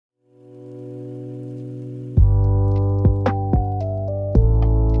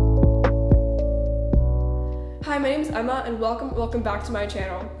my name is Emma and welcome back to my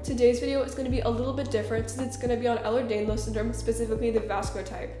channel. Today's video is going to be a little bit different since it's going to be on Ehlers-Danlos syndrome, specifically the vascular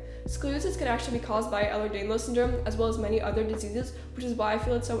type. Scoliosis can actually be caused by Ehlers-Danlos syndrome as well as many other diseases, which is why I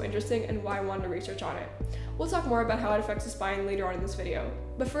feel it's so interesting and why I wanted to research on it. We'll talk more about how it affects the spine later on in this video.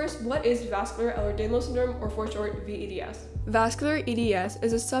 But first, what is Vascular Ehlers-Danlos Syndrome, or for short, VEDS? Vascular EDS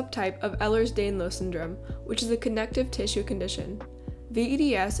is a subtype of Ehlers-Danlos syndrome, which is a connective tissue condition.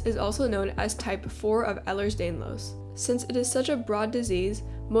 VEDS is also known as type 4 of Ehlers-Danlos. Since it is such a broad disease,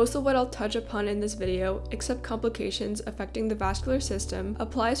 most of what I'll touch upon in this video, except complications affecting the vascular system,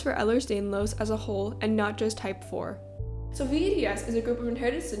 applies for Ehlers-Danlos as a whole and not just type 4. So VEDS is a group of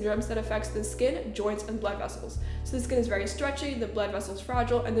inherited syndromes that affects the skin, joints, and blood vessels. So the skin is very stretchy, the blood vessels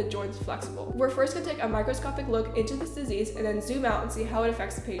fragile, and the joints flexible. We're first going to take a microscopic look into this disease and then zoom out and see how it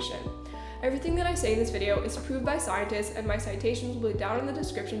affects the patient. Everything that I say in this video is proved by scientists, and my citations will be down in the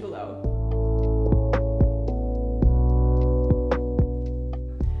description below.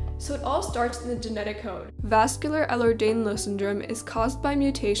 So it all starts in the genetic code. Vascular Ehlers-Danlos syndrome is caused by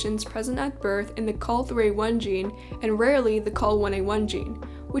mutations present at birth in the COL3A1 gene and rarely the COL1A1 gene,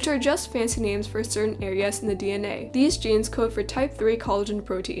 which are just fancy names for certain areas in the DNA. These genes code for type 3 collagen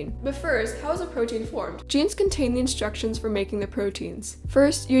protein. But first, how is a protein formed? Genes contain the instructions for making the proteins.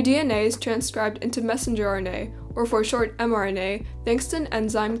 First, your DNA is transcribed into messenger RNA, or for short mRNA, thanks to an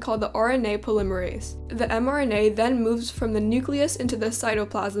enzyme called the RNA polymerase. The mRNA then moves from the nucleus into the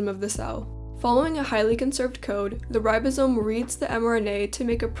cytoplasm of the cell. Following a highly conserved code, the ribosome reads the mRNA to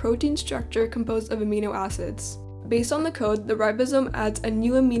make a protein structure composed of amino acids. Based on the code, the ribosome adds a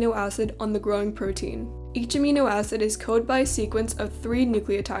new amino acid on the growing protein. Each amino acid is coded by a sequence of 3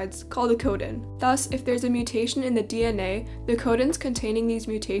 nucleotides, called a codon. Thus, if there's a mutation in the DNA, the codons containing these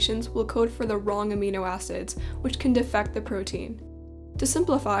mutations will code for the wrong amino acids, which can defect the protein. To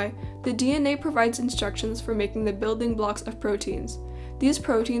simplify, the DNA provides instructions for making the building blocks of proteins. These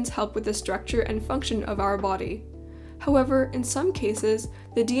proteins help with the structure and function of our body. However, in some cases,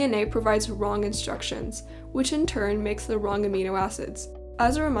 the DNA provides wrong instructions, which in turn makes the wrong amino acids.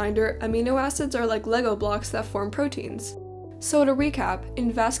 As a reminder, amino acids are like Lego blocks that form proteins. So to recap,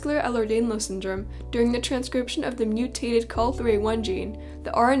 in vascular Ehlers-Danlos syndrome, during the transcription of the mutated COL3A1 gene,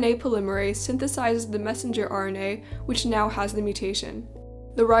 the RNA polymerase synthesizes the messenger RNA, which now has the mutation.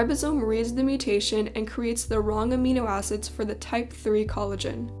 The ribosome reads the mutation and creates the wrong amino acids for the type 3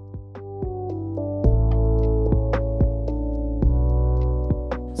 collagen.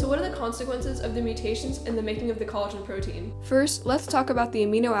 What are the consequences of the mutations in the making of the collagen protein? First, let's talk about the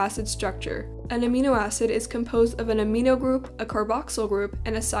amino acid structure. An amino acid is composed of an amino group, a carboxyl group,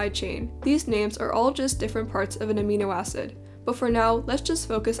 and a side chain. These names are all just different parts of an amino acid. But for now, let's just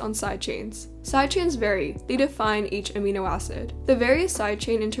focus on side chains. Side chains vary. They define each amino acid. The various side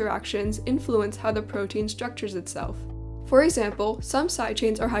chain interactions influence how the protein structures itself. For example, some side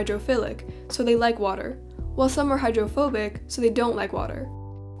chains are hydrophilic, so they like water, while some are hydrophobic, so they don't like water.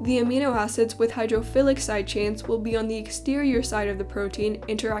 The amino acids with hydrophilic side chains will be on the exterior side of the protein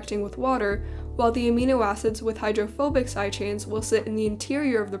interacting with water, while the amino acids with hydrophobic side chains will sit in the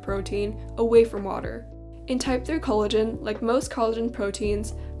interior of the protein, away from water. In type 3 collagen, like most collagen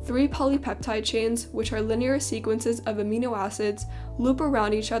proteins, 3 polypeptide chains, which are linear sequences of amino acids, loop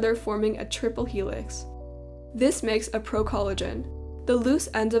around each other forming a triple helix. This makes a procollagen. The loose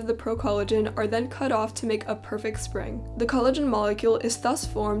ends of the procollagen are then cut off to make a perfect spring. The collagen molecule is thus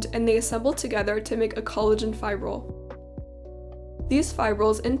formed and they assemble together to make a collagen fibril. These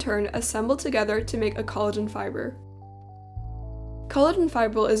fibrils in turn assemble together to make a collagen fiber. Collagen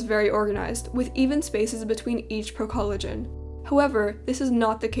fibril is very organized, with even spaces between each procollagen. However, this is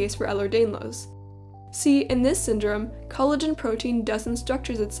not the case for Ehlers-Danlos. See, in this syndrome, collagen protein doesn't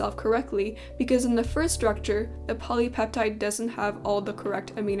structure itself correctly because in the first structure, the polypeptide doesn't have all the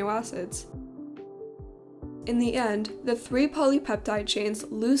correct amino acids. In the end, the 3 polypeptide chains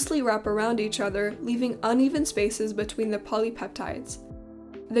loosely wrap around each other, leaving uneven spaces between the polypeptides.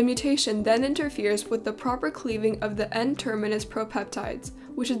 The mutation then interferes with the proper cleaving of the N-terminus propeptides,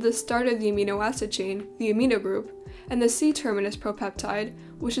 which is the start of the amino acid chain, the amino group, and the C-terminus propeptide,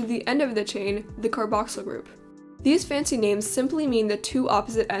 which is the end of the chain, the carboxyl group. These fancy names simply mean the 2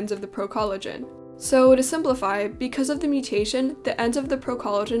 opposite ends of the procollagen. So to simplify, because of the mutation, the ends of the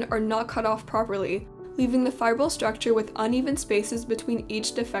procollagen are not cut off properly, leaving the fibril structure with uneven spaces between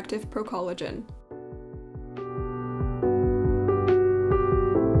each defective procollagen.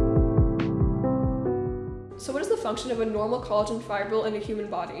 So what is the function of a normal collagen fibril in a human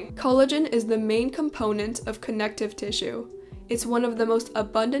body? Collagen is the main component of connective tissue. It's one of the most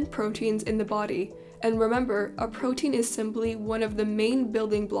abundant proteins in the body, And remember, a protein is simply one of the main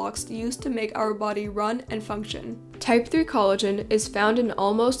building blocks used to make our body run and function. Type 3 collagen is found in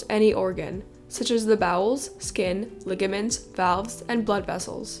almost any organ, such as the bowels, skin, ligaments, valves, and blood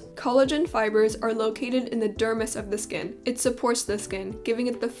vessels. Collagen fibers are located in the dermis of the skin. It supports the skin, giving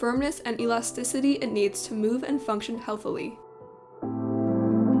it the firmness and elasticity it needs to move and function healthily.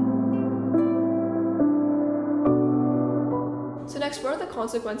 So next, what are the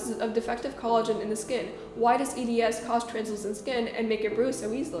consequences of defective collagen in the skin? Why does EDS cause translucent skin and make it bruise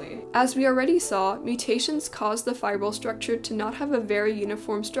so easily? As we already saw, mutations cause the fibril structure to not have a very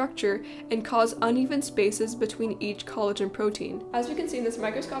uniform structure and cause uneven spaces between each collagen protein. As we can see in this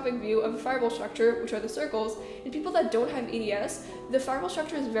microscopic view of a fibril structure, which are the circles, in people that don't have EDS, the fibril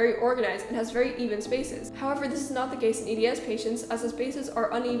structure is very organized and has very even spaces. However, this is not the case in EDS patients, as the spaces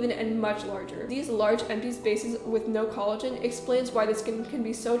are uneven and much larger. These large empty spaces with no collagen explains why the skin can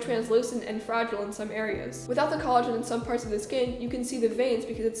be so translucent and fragile in some areas. Without the collagen in some parts of the skin, you can see the veins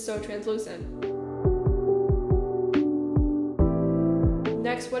because it's so translucent.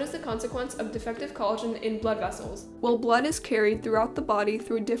 Next, what is the consequence of defective collagen in blood vessels? Well, blood is carried throughout the body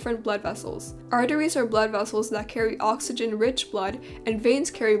through different blood vessels. Arteries are blood vessels that carry oxygen-rich blood, and veins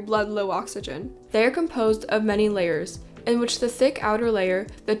carry blood low oxygen. They are composed of many layers, in which the thick outer layer,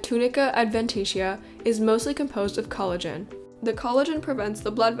 the tunica adventitia, is mostly composed of collagen. The collagen prevents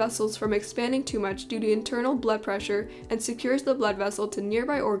the blood vessels from expanding too much due to internal blood pressure and secures the blood vessel to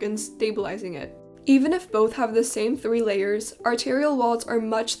nearby organs, stabilizing it. Even if both have the same 3 layers, arterial walls are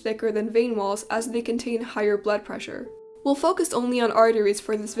much thicker than vein walls as they contain higher blood pressure. We'll focus only on arteries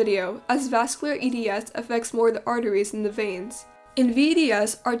for this video, as vascular EDS affects more the arteries than the veins. In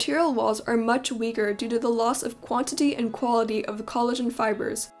VEDS, arterial walls are much weaker due to the loss of quantity and quality of the collagen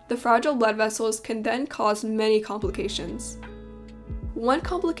fibers. The fragile blood vessels can then cause many complications. One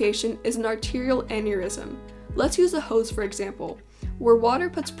complication is an arterial aneurysm. Let's use a hose for example, where water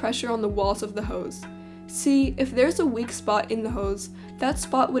puts pressure on the walls of the hose. See, if there's a weak spot in the hose, that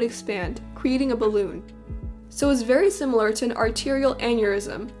spot would expand, creating a balloon. So it's very similar to an arterial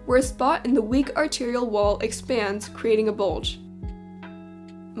aneurysm, where a spot in the weak arterial wall expands, creating a bulge.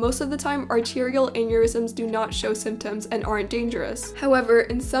 Most of the time, arterial aneurysms do not show symptoms and aren't dangerous. However,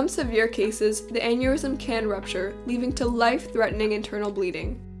 in some severe cases, the aneurysm can rupture, leading to life-threatening internal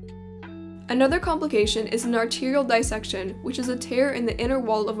bleeding. Another complication is an arterial dissection, which is a tear in the inner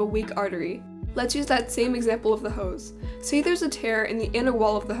wall of a weak artery. Let's use that same example of the hose. Say there's a tear in the inner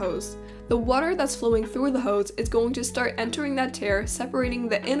wall of the hose. The water that's flowing through the hose is going to start entering that tear, separating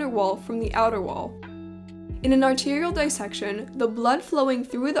the inner wall from the outer wall. In an arterial dissection, the blood flowing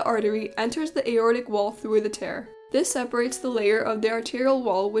through the artery enters the aortic wall through the tear. This separates the layer of the arterial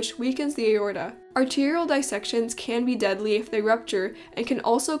wall, which weakens the aorta. Arterial dissections can be deadly if they rupture and can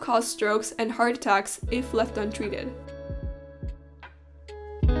also cause strokes and heart attacks if left untreated.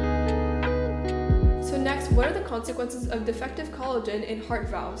 So next, what are the consequences of defective collagen in heart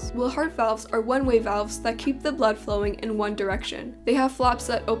valves? Well, heart valves are one-way valves that keep the blood flowing in one direction. They have flaps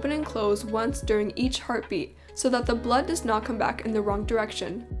that open and close once during each heartbeat, so that the blood does not come back in the wrong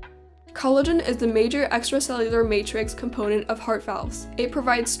direction. Collagen is the major extracellular matrix component of heart valves. It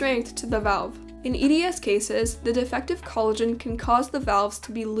provides strength to the valve. In EDS cases, the defective collagen can cause the valves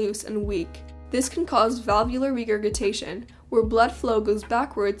to be loose and weak. This can cause valvular regurgitation, where blood flow goes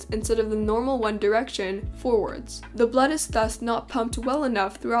backwards instead of the normal one direction, forwards. The blood is thus not pumped well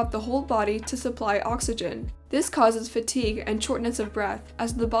enough throughout the whole body to supply oxygen. This causes fatigue and shortness of breath,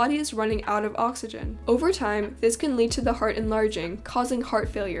 as the body is running out of oxygen. Over time, this can lead to the heart enlarging, causing heart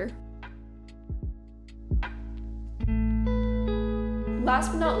failure.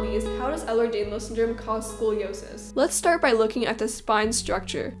 Last but not least, how does Ehlers-Danlos syndrome cause scoliosis? Let's start by looking at the spine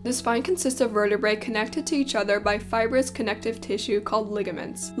structure. The spine consists of vertebrae connected to each other by fibrous connective tissue called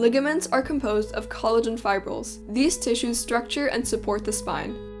ligaments. Ligaments are composed of collagen fibrils. These tissues structure and support the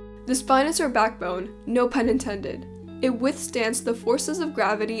spine. The spine is our backbone, no pun intended. It withstands the forces of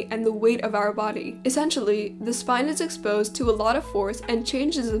gravity and the weight of our body. Essentially, the spine is exposed to a lot of force and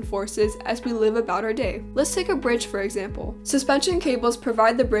changes in forces as we live about our day. Let's take a bridge for example. Suspension cables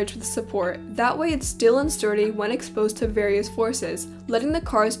provide the bridge with support. That way it's still and sturdy when exposed to various forces, letting the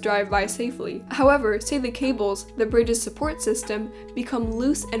cars drive by safely. However, say the cables, the bridge's support system, become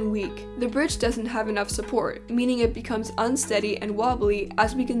loose and weak. The bridge doesn't have enough support, meaning it becomes unsteady and wobbly,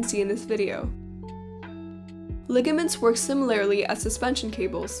 as we can see in this video. Ligaments work similarly as suspension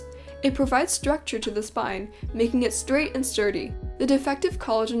cables. It provides structure to the spine, making it straight and sturdy. The defective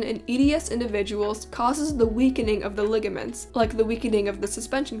collagen in EDS individuals causes the weakening of the ligaments, like the weakening of the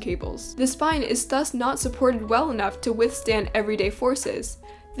suspension cables. The spine is thus not supported well enough to withstand everyday forces.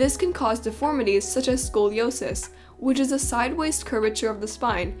 This can cause deformities such as scoliosis, which is a sideways curvature of the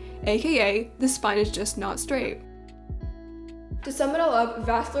spine, aka the spine is just not straight. To sum it all up,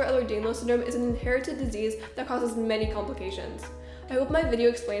 vascular Ehlers-Danlos syndrome is an inherited disease that causes many complications. I hope my video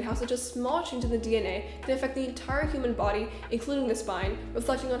explained how such a small change in the DNA can affect the entire human body, including the spine,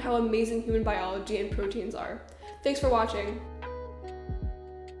 reflecting on how amazing human biology and proteins are. Thanks for watching.